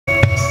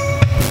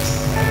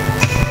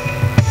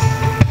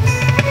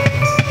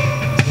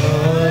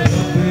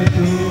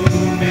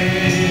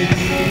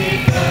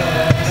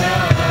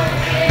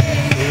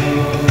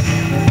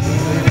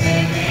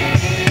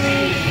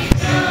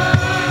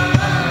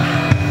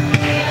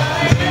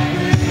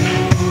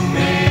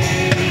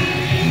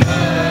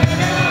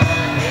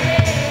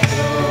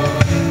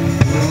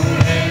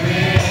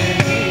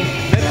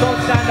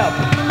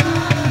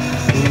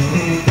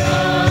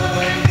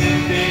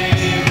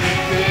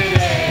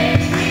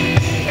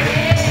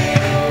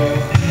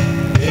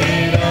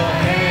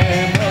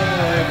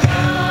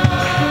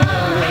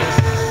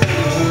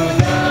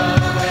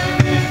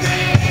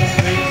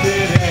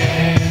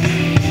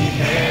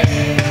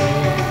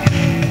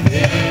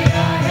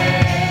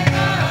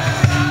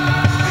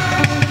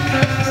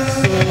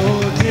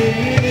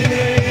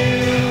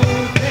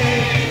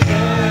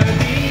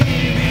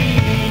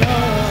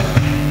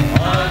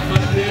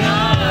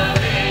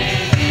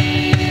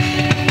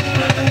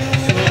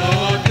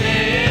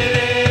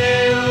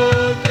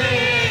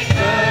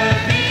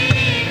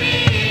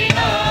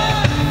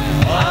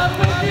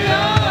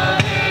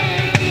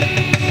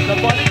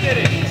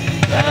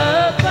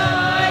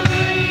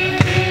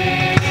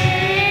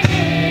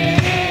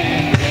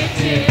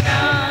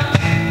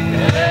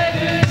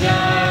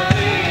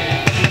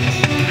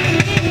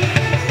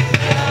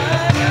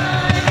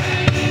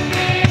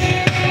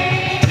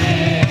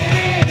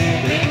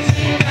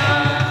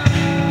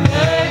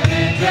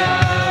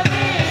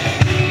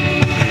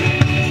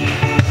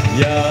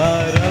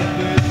रब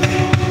तू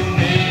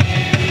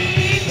मेरी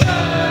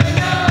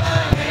बना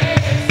है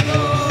सो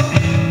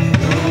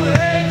तू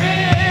है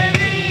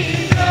मेरी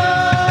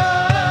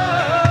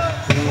जान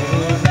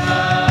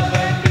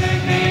खुदावंद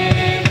ने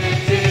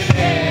विच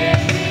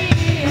रहती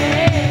है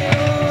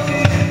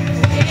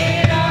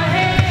मेरा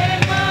है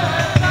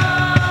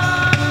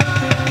मकान।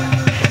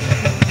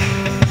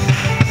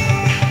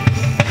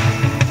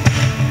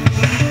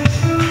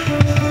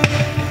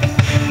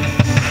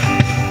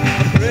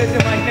 Praise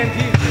Him, I can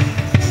Jesus.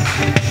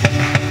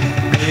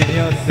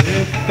 Teryan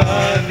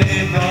Siftan De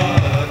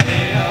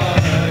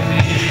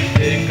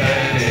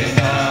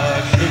करना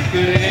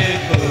शुक्र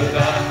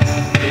खुदा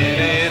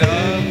तेरे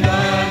रब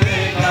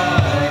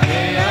ने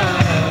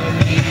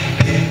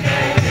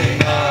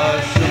करना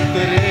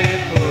शुक्र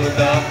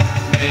खुदा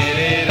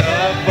मेरे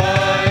रब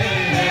आए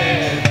हैं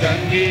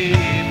चंगी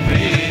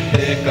प्रीत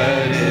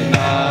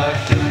करना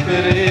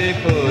शुक्र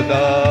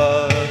खुदा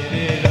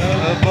मेरे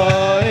रब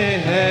आए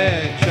हैं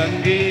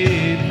चंगी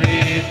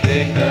प्रीत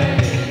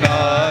करना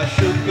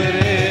शुक्र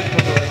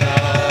खुदा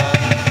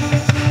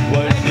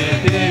वटे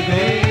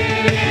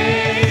मेरे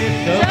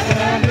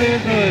शपथ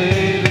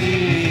तेरी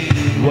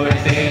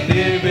वटे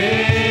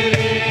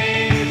मेरे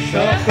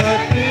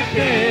शपथ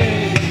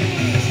तेरी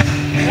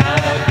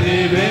रात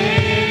मेरे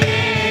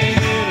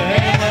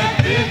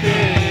रहमत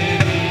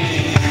तेरी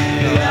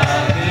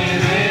रात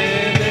मेरे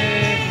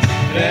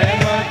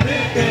रहमत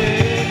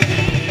तेरी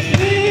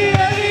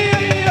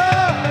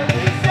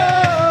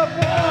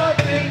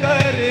शपथ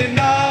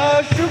करना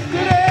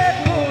शुक्र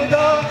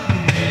खुदा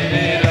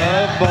मेरे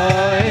रब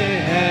आए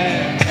हैं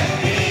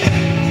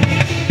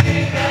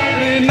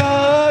करना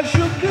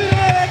शुक्र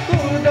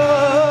खुदा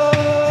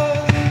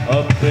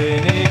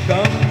अपने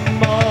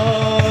कम्मा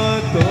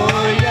तो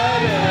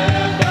यार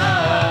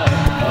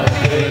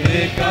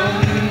अपने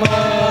कम्मा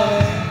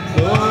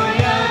तो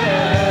यार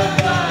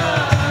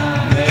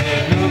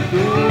मैनू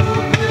तू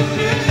कुछ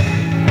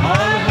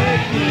हाल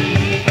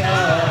कीता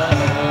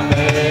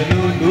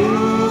मैनू तू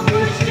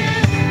कुछ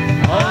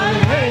हाल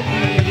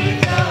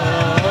कीता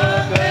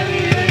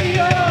करिए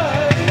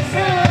यार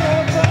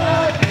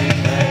शपथ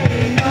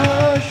करना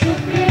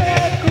शुक्र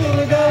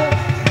खुदा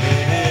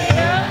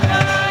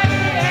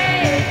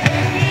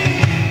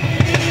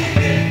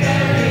मेरे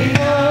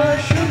करना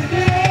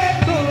शुक्र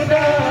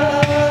खुदा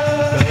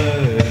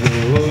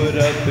करो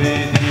रब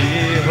दी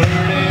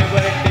हुण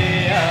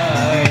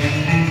वटियाई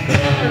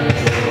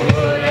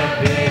करो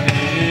रब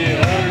दी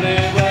हुण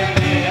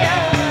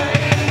वटियाई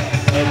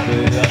सब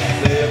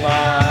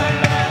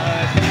आसमाना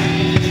दी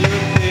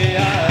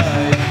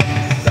उठियाई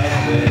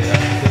सब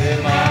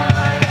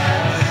आसमाना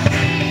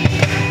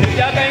फिर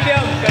क्या कहेंगे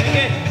हम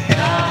कहेंगे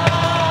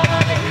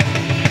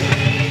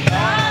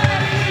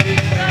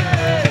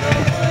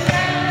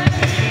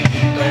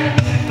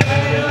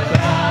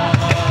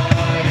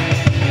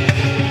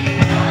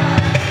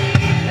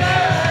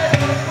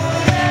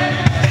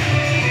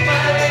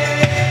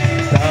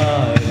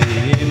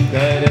तारीफ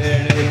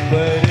करण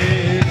पर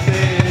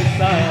से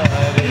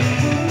सारे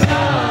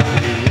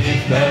तारीफ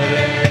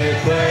करण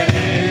पर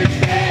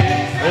से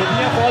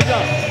ओदियां फौजा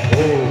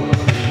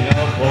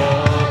ओदियां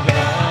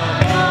फौजा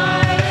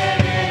मारे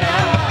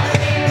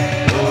नारे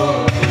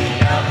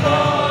ओदियां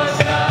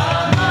फौजा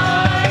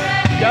मारे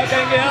क्या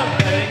कहेंगे हम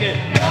कहेंगे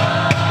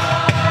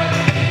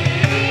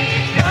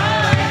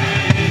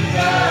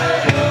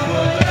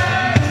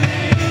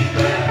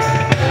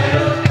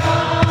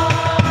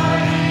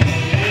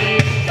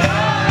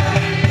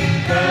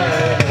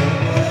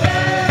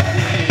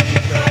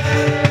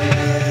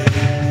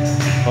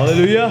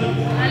हालेलुया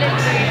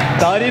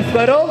तारीफ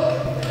करो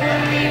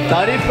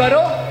तारीफ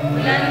करो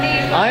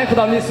आए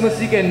खुदा यीशु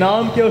मसीह के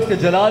नाम के उसके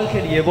जलाल के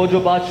लिए वो जो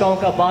बादशाहों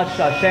का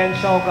बादशाह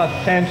शहनशाहों का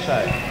शहनशाह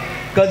है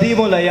कदीम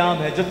उल अयाम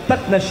है जो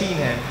तक नशीन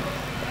है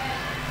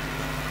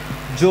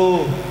जो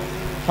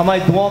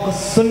हमारी दुआओं को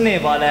सुनने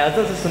वाला है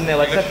अज़ल से सुनने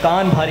वाला इसका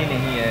कान भारी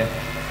नहीं है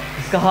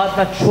इसका हाथ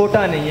ना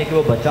छोटा नहीं है कि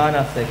वो बचा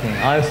ना सकें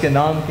आए उसके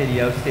नाम के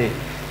लिए उसके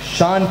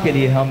शान के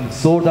लिए हम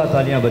जोरदार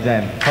तालियां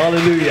बजाएं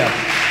hallelujah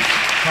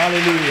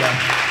hallelujah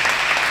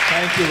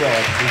Thank you,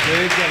 Lord. We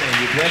praise your name.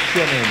 We bless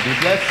your name. We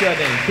bless your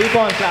name. Keep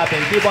on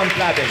clapping. Keep on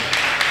clapping.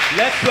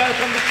 Let's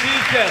welcome the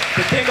Chief Guest,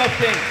 the King of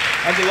Kings,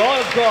 and the Lord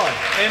of God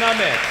in our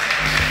midst.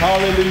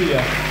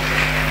 Hallelujah.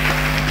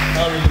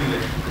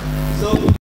 Hallelujah. So.